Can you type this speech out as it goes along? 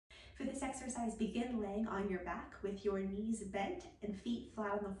exercise, begin laying on your back with your knees bent and feet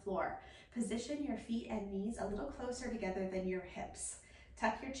flat on the floor. Position your feet and knees a little closer together than your hips.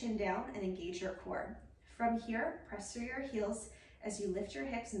 Tuck your chin down and engage your core. From here, press through your heels as you lift your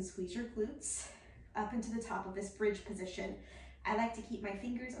hips and squeeze your glutes up into the top of this bridge position. I like to keep my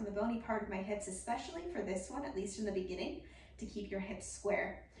fingers on the bony part of my hips, especially for this one, at least in the beginning, to keep your hips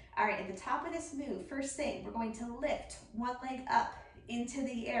square. All right, at the top of this move, first thing, we're going to lift one leg up into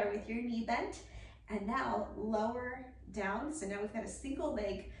the air with your knee bent, and now lower down. So now we've got a single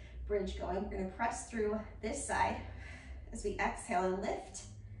leg bridge going. We're gonna press through this side as we exhale and lift,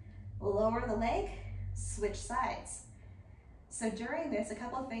 lower the leg, switch sides. So during this, a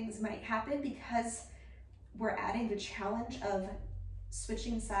couple of things might happen because we're adding the challenge of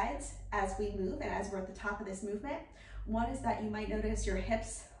switching sides as we move and as we're at the top of this movement. One is that you might notice your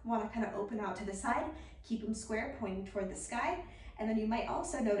hips want to kind of open out to the side, keep them square, pointing toward the sky. And then you might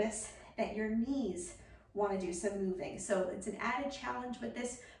also notice that your knees want to do some moving. So it's an added challenge with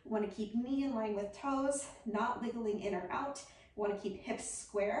this. We want to keep knee in line with toes, not wiggling in or out. We want to keep hips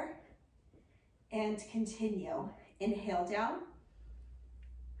square and continue. Inhale down,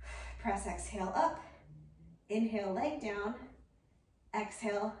 press exhale up, inhale leg down,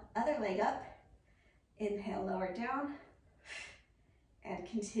 exhale other leg up, inhale lower down, and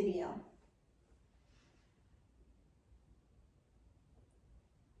continue.